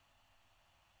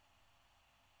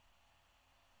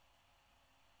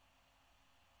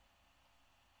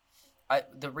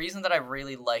 The reason that I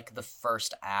really like the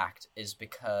first act is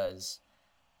because,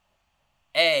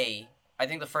 I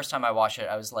think the first time I watched it,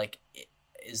 I was like,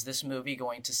 is this movie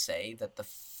going to say that the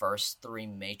first 3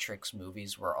 Matrix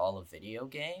movies were all a video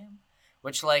game?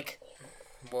 Which, like...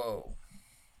 Whoa.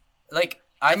 Like,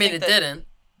 I mean, it didn't.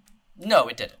 No,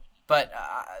 it didn't. But...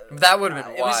 that would have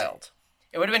been wild.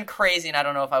 It would have been crazy, and I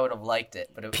don't know if I would have liked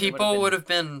it. But people would have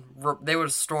been... They would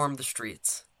have stormed the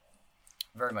streets.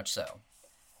 Very much so.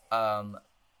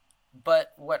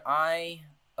 But what I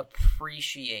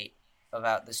appreciate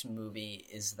about this movie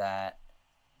is that...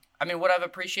 I mean, what I've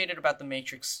appreciated about the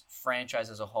Matrix franchise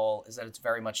as a whole is that it's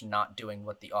very much not doing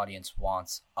what the audience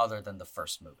wants other than the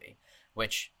first movie,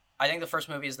 which I think the first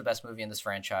movie is the best movie in this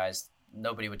franchise.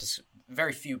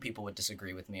 Very few people would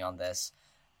disagree with me on this.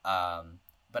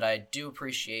 But I do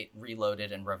appreciate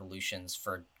Reloaded and Revolutions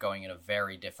for going in a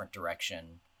very different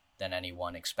direction than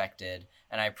anyone expected.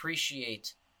 And I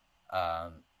appreciate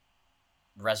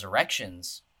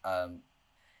Resurrections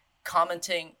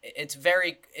commenting. It's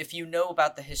very, if you know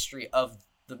about the history of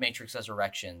the Matrix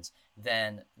Resurrections,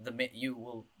 then you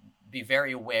will be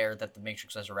very aware that the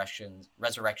Matrix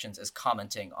Resurrections is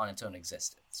commenting on its own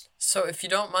existence. So if you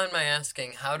don't mind my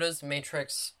asking, how does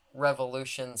Matrix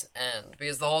Revolutions end?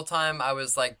 Because the whole time I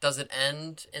was like, does it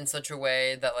end in such a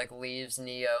way that, like, leaves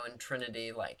Neo and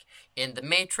Trinity, like, in the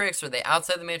Matrix? Or are they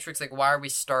outside the Matrix? Like, why are we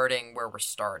starting where we're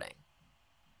starting?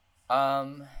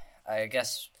 I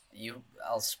guess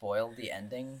I'll spoil the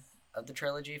ending of the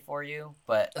trilogy for you,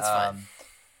 but that's fine.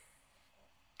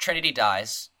 Trinity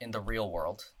dies in the real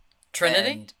world.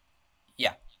 Trinity?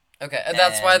 Yeah. Okay, and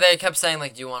that's why they kept saying,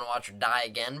 like, do you want to watch her die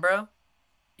again, bro?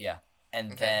 Yeah.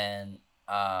 And then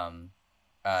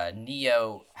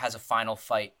Neo has a final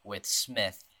fight with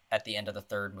Smith at the end of the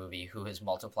third movie, who has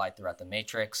multiplied throughout the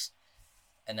Matrix,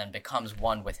 and then becomes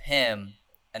one with him,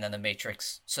 and then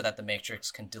so that the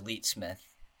Matrix can delete Smith.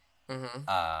 Mm-hmm.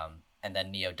 And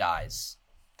then Neo dies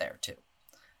there too.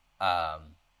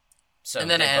 So and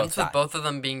then it ends with both of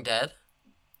them being dead?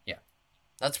 Yeah.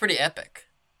 That's pretty epic.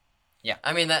 Yeah.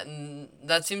 I mean,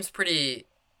 that seems pretty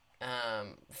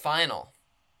final.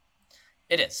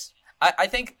 It is. I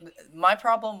think my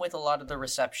problem with a lot of the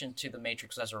reception to The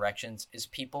Matrix Resurrections is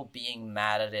people being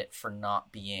mad at it for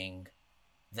not being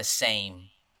the same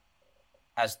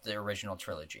as the original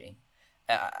trilogy.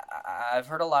 I've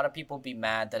heard a lot of people be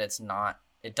mad that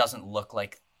it doesn't look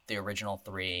like the original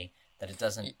 3, that it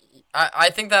doesn't... I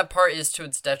think that part is to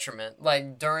its detriment.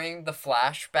 Like, during the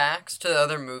flashbacks to the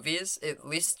other movies, at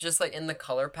least just, like, in the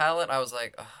color palette, I was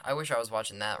like, I wish I was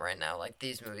watching that right now. Like,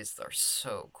 these movies are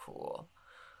so cool.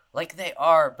 Like, they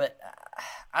are, but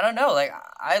I don't know. Like,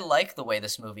 I like the way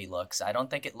this movie looks. I don't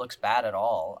think it looks bad at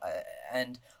all.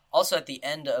 And also, at the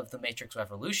end of The Matrix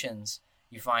Revolutions,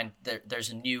 you find there's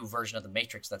a new version of The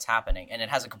Matrix that's happening, and it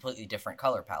has a completely different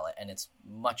color palette, and it's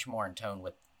much more in tone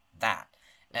with that.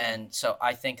 And so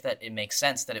I think that it makes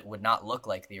sense that it would not look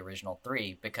like the original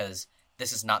 3, because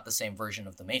this is not the same version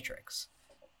of The Matrix.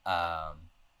 But...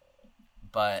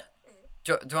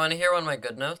 Do you want to hear one of my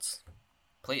good notes?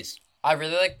 Please. I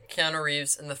really like Keanu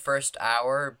Reeves in the first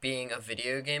hour being a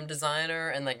video game designer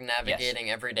and, like, navigating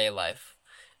everyday life.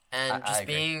 And just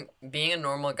being a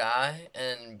normal guy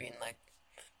and being like,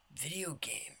 video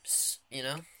games, you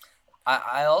know?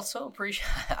 I also appreciate...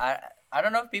 I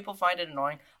don't know if people find it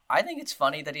annoying. I think it's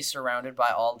funny that he's surrounded by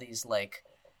all these, like,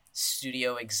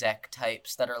 studio exec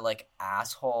types that are, like,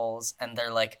 assholes. And they're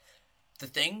like, the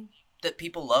thing that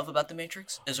people love about The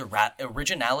Matrix is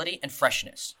originality and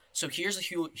freshness. So here's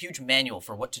a huge manual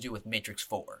for what to do with Matrix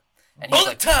 4. And he's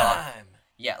like, time!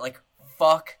 Yeah, like,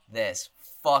 fuck this.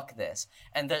 Fuck this.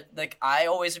 And, like, I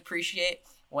always appreciate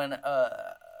when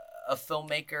a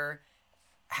filmmaker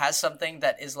has something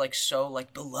that is, like, so,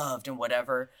 like, beloved and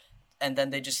whatever, and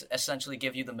then they just essentially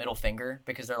give you the middle finger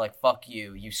because they're like, fuck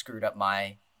you, you screwed up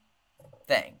my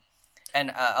thing.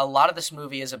 And a lot of this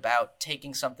movie is about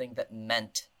taking something that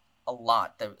meant a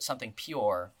lot, something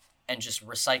pure, and just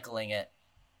recycling it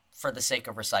for the sake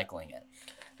of recycling it.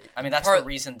 I mean, that's the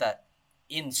reason that,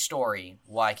 in story,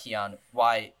 why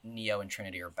Neo and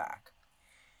Trinity are back.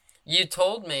 You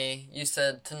told me, you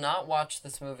said to not watch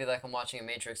this movie like I'm watching a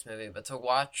Matrix movie, but to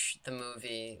watch the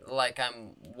movie like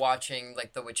I'm watching,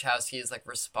 like, the Wachowskis', like,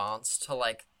 response to,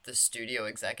 like, the studio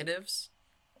executives.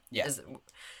 Yeah.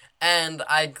 And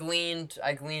I gleaned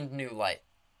new light.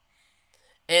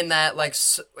 In that, like,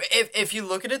 if you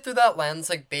look at it through that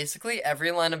lens, like, basically every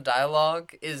line of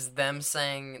dialogue is them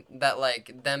saying that,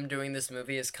 like, them doing this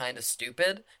movie is kind of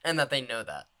stupid, and that they know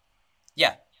that.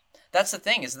 Yeah. That's the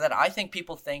thing, is that I think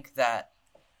people think that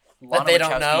Lana they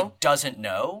Wachowski doesn't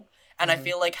know, and I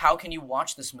feel like, how can you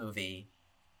watch this movie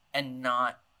and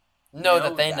not know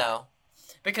that they know?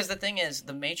 Because the thing is,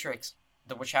 The Matrix,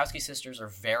 the Wachowski sisters are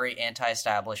very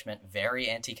anti-establishment, very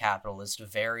anti-capitalist,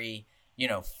 very, you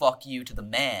know, fuck you to the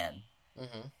man.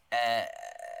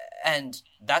 And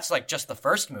that's, like, just the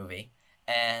first movie,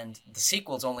 and the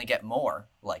sequels only get more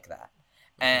like that.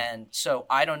 And so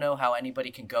I don't know how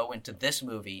anybody can go into this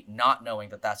movie not knowing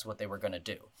that that's what they were going to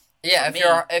do. Yeah, if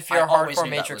you're a hardcore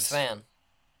Matrix fan.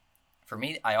 For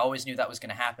me, I always knew that was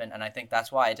going to happen, and I think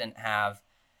that's why I didn't have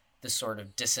this sort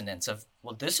of dissonance of,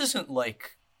 well, this isn't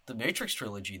like the Matrix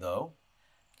trilogy, though.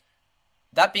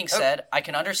 That being said, I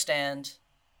can understand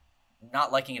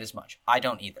not liking it as much. I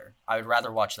don't either. I would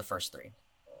rather watch the first 3.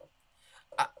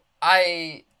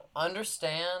 I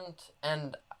understand,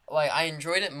 and... like, I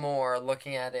enjoyed it more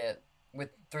looking at it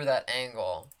through that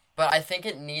angle. But I think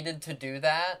it needed to do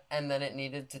that, and then it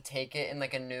needed to take it in,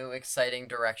 like, a new, exciting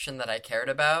direction that I cared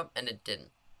about, and it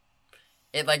didn't.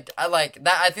 I like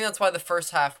that. I think that's why the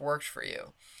first half worked for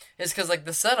you. Is because, like,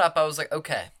 the setup, I was like,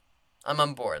 okay, I'm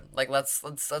on board. Like, let's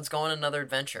go on another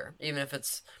adventure, even if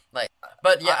it's, like...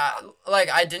 But, yeah,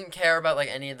 I didn't care about, like,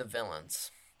 any of the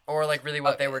villains. Or, like, really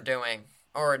what they were doing.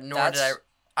 Or, nor did I...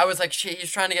 I was like,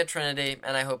 he's trying to get Trinity,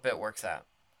 and I hope it works out.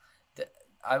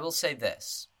 I will say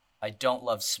this. I don't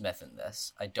love Smith in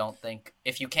this. I don't think...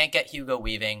 if you can't get Hugo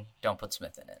Weaving, don't put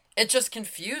Smith in it. It's just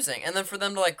confusing. And then for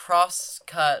them to, like,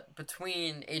 cross-cut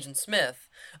between Agent Smith,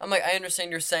 I'm like, I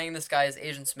understand you're saying this guy is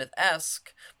Agent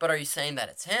Smith-esque, but are you saying that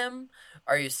it's him?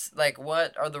 Are you, like,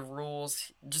 what are the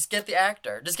rules? Just get the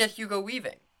actor. Just get Hugo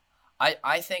Weaving.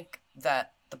 I think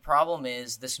that the problem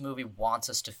is this movie wants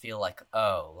us to feel like,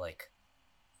 oh, like...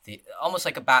 almost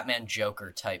like a Batman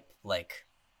Joker type, like,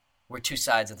 we're two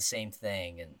sides of the same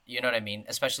thing, and you know what I mean?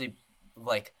 Especially,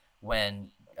 like, when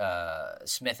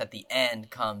Smith at the end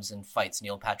comes and fights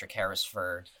Neil Patrick Harris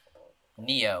for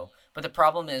Neo. But the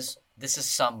problem is, this is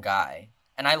some guy,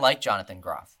 and I like Jonathan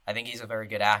Groff. I think he's a very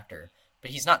good actor,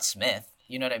 but he's not Smith,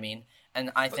 you know what I mean?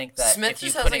 And I think that Smith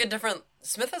just has, like,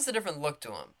 Smith has a different look to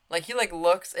him. Like, he, like,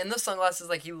 looks, in the sunglasses,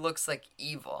 like, he looks, like,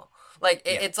 evil. Like,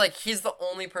 it's like he's the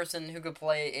only person who could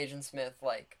play Agent Smith,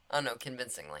 like, I don't know,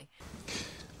 convincingly.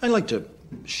 I'd like to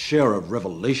share a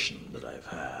revelation that I've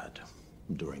had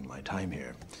during my time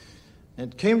here.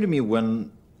 It came to me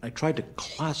when I tried to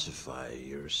classify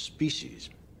your species.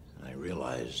 I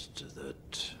realized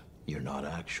that you're not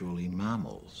actually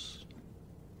mammals.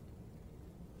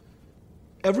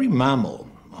 Every mammal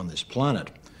on this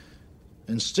planet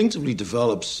instinctively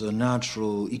develops a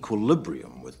natural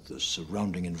equilibrium with the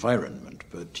surrounding environment,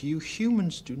 but you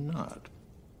humans do not.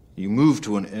 You move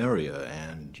to an area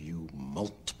and you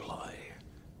multiply,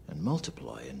 and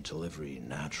multiply until every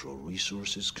natural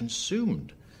resource is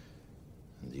consumed.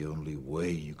 And the only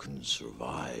way you can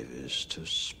survive is to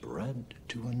spread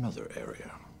to another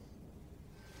area.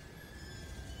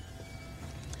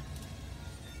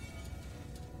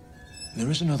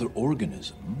 There is another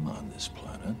organism on this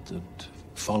planet that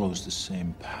follows the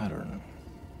same pattern.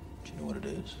 Do you know what it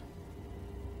is?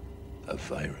 A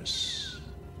virus.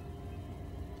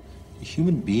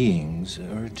 Human beings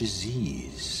are a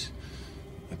disease,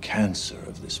 a cancer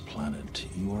of this planet.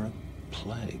 You are a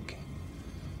plague,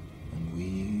 and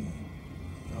we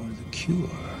are the cure.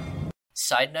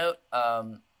 Side note,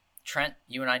 Trent,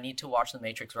 you and I need to watch The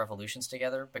Matrix Revolutions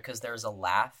together because there's a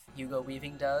laugh Hugo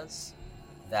Weaving does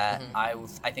that I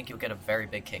think you'll get a very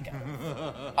big kick out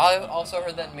of. I also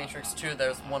heard that in Matrix 2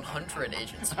 there's 100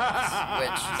 Agent Smiths,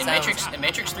 which in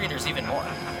Matrix 3 there's even more.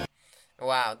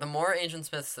 Wow, the more Agent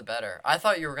Smiths the better. I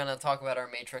thought you were going to talk about our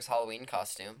Matrix Halloween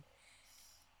costume.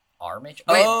 Our Matrix?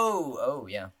 Wait. Oh,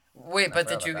 yeah. Wait, but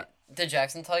did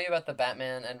Jackson tell you about the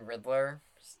Batman and Riddler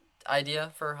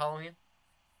idea for Halloween?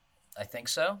 I think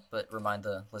so, but remind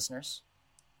the listeners.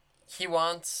 He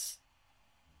wants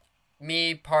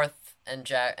me, Parth, and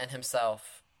Jack and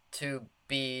himself to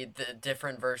be the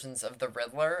different versions of the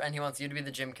Riddler, and he wants you to be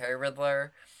the Jim Carrey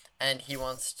Riddler, and he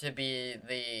wants to be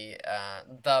the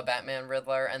Batman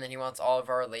Riddler, and then he wants all of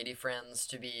our lady friends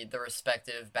to be the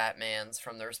respective Batmans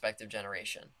from the respective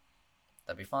generation.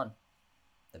 That'd be fun.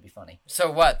 That'd be funny.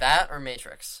 So what, that or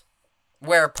Matrix?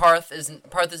 Where Parth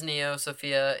is Neo,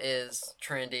 Sophia is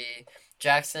Trinity,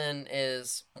 Jackson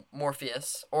is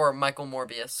Morpheus, or Michael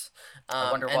Morbius.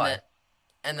 I wonder why.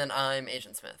 And then I'm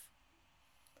Agent Smith.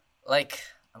 Like,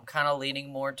 I'm kind of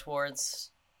leaning more towards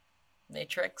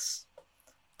Matrix,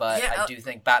 but yeah, I do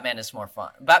think Batman is more fun.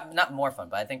 Not more fun,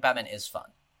 but I think Batman is fun.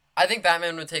 I think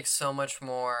Batman would take so much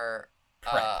more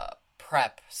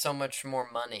prep, so much more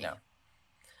money. No.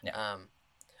 Yeah.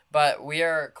 But we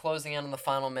are closing in on the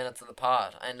final minutes of the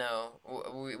pod. I know.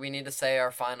 We need to say our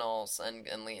finals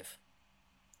and leave.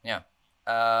 Yeah.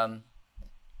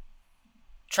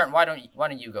 Trent, why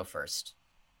don't you go first?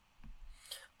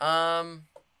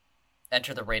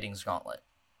 Enter the ratings gauntlet.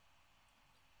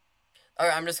 All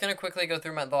right, I'm just going to quickly go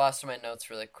through the last of my notes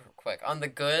really quick. On the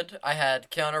good, I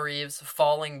had Keanu Reeves,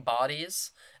 Falling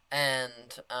Bodies, and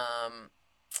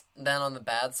then on the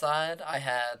bad side, I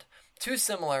had two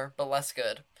similar but less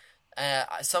good.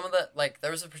 Some of the,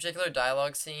 there was a particular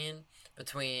dialogue scene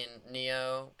between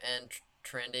Neo and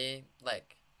Trinity,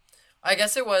 I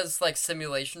guess it was,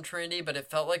 simulation Trinity, but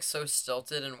it felt, so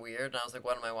stilted and weird, and I was like,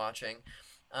 what am I watching?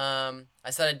 I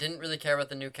said I didn't really care about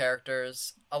the new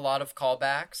characters. A lot of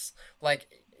callbacks.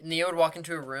 Neo would walk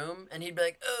into a room, and he'd be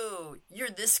like, oh, you're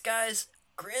this guy's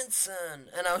grandson.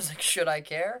 And I was like, should I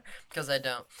care? Because I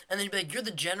don't. And then he'd be like, you're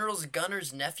the General's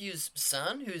Gunner's nephew's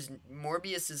son, who's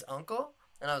Morbius's uncle?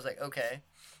 And I was like, okay,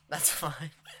 that's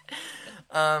fine.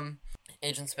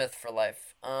 Agent Smith for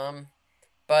life.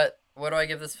 But what do I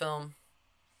give this film?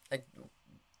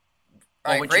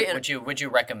 Would you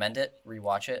recommend it?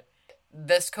 Rewatch it?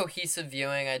 This cohesive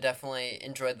viewing, I definitely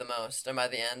enjoyed the most, and by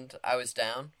the end, I was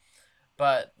down.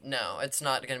 But no, it's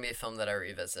not going to be a film that I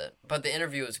revisit. But the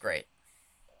interview was great.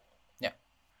 Yeah.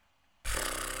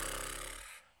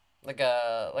 Like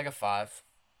a 5.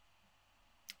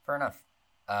 Fair enough.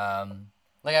 I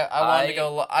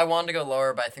wanted to go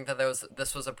lower, but I think that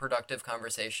this was a productive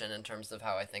conversation in terms of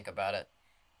how I think about it.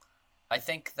 I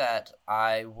think that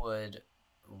I would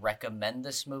recommend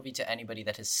this movie to anybody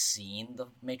that has seen the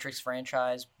Matrix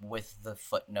franchise, with the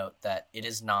footnote that it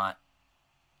is not.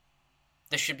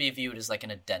 This should be viewed as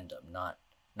an addendum, not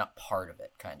part of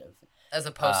it, kind of as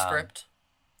a postscript.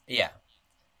 Yeah,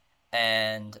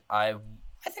 and I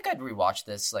think I'd rewatch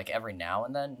this every now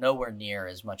and then. Nowhere near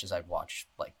as much as I'd watch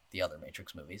the other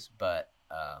Matrix movies, but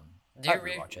do you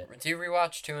rewatch it? Do you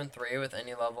rewatch 2 and 3 with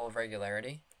any level of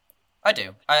regularity? I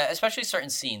do, especially certain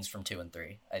scenes from 2 and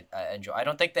 3. I enjoy. I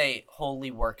don't think they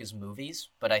wholly work as movies,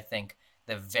 but I think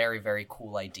they're very, very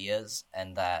cool ideas,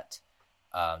 and that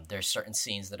there's certain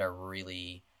scenes that are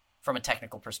really, from a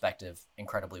technical perspective,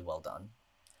 incredibly well done.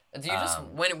 Do you just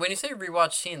when you say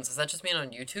rewatch scenes, does that just mean on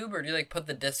YouTube, or do you put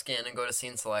the disc in and go to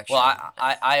scene selection? Well,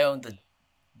 I own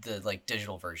the like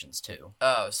digital versions too.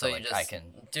 Oh, so you like, just I can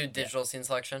do digital scene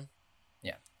selection?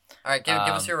 Yeah. All right, give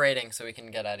us your rating so we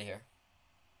can get out of here.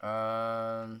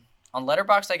 On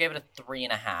Letterboxd, I gave it a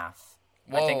 3.5. I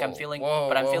think I'm feeling,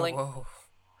 but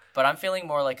I'm feeling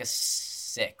more like a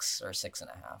 6 or 6.5.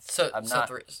 So I'm so not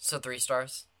 3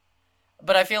 stars.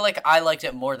 But I feel like I liked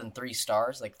it more than 3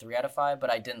 stars, like 3 out of 5.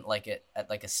 But I didn't like it at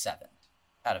like a 7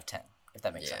 out of 10, if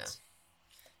that makes sense.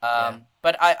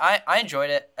 But I enjoyed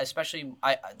it, especially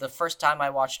the first time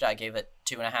I watched it, I gave it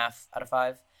 2.5 out of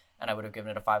 5, and I would have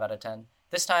given it a 5 out of 10.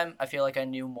 This time, I feel like I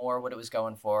knew more what it was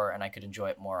going for, and I could enjoy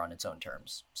it more on its own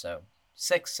terms. So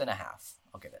 6.5,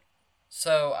 I'll give it.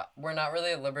 So we're not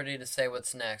really at liberty to say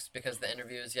what's next because the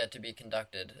interview is yet to be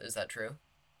conducted. Is that true?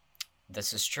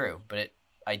 This is true, but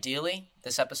ideally,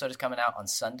 this episode is coming out on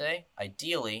Sunday.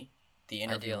 Ideally, the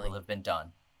interview will have been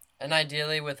done. And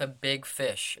ideally with a big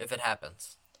fish, if it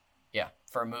happens. Yeah,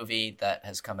 for a movie that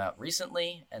has come out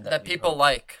recently and that people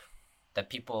like. That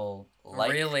people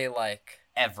like. Really like.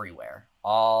 Everywhere.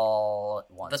 All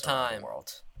at once. The time. In the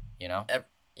world. You know?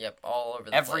 Yep, all over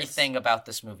the Everything about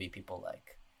this movie people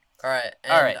like. All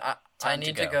right. I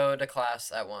need to go to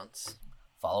class at once.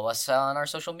 Follow us on our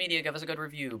social media. Give us a good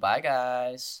review. Bye,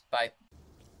 guys. Bye.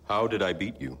 How did I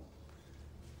beat you?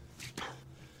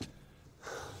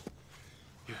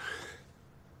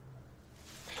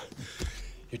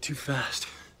 You're too fast.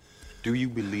 Do you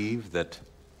believe that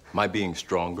my being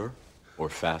stronger or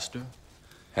faster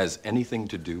has anything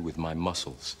to do with my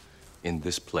muscles in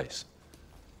this place?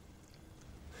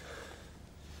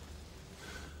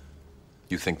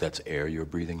 You think that's air you're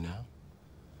breathing now?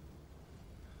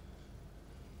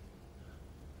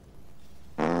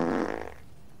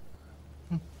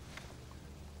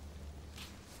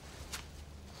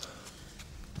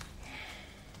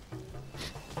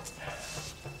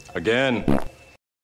 Again.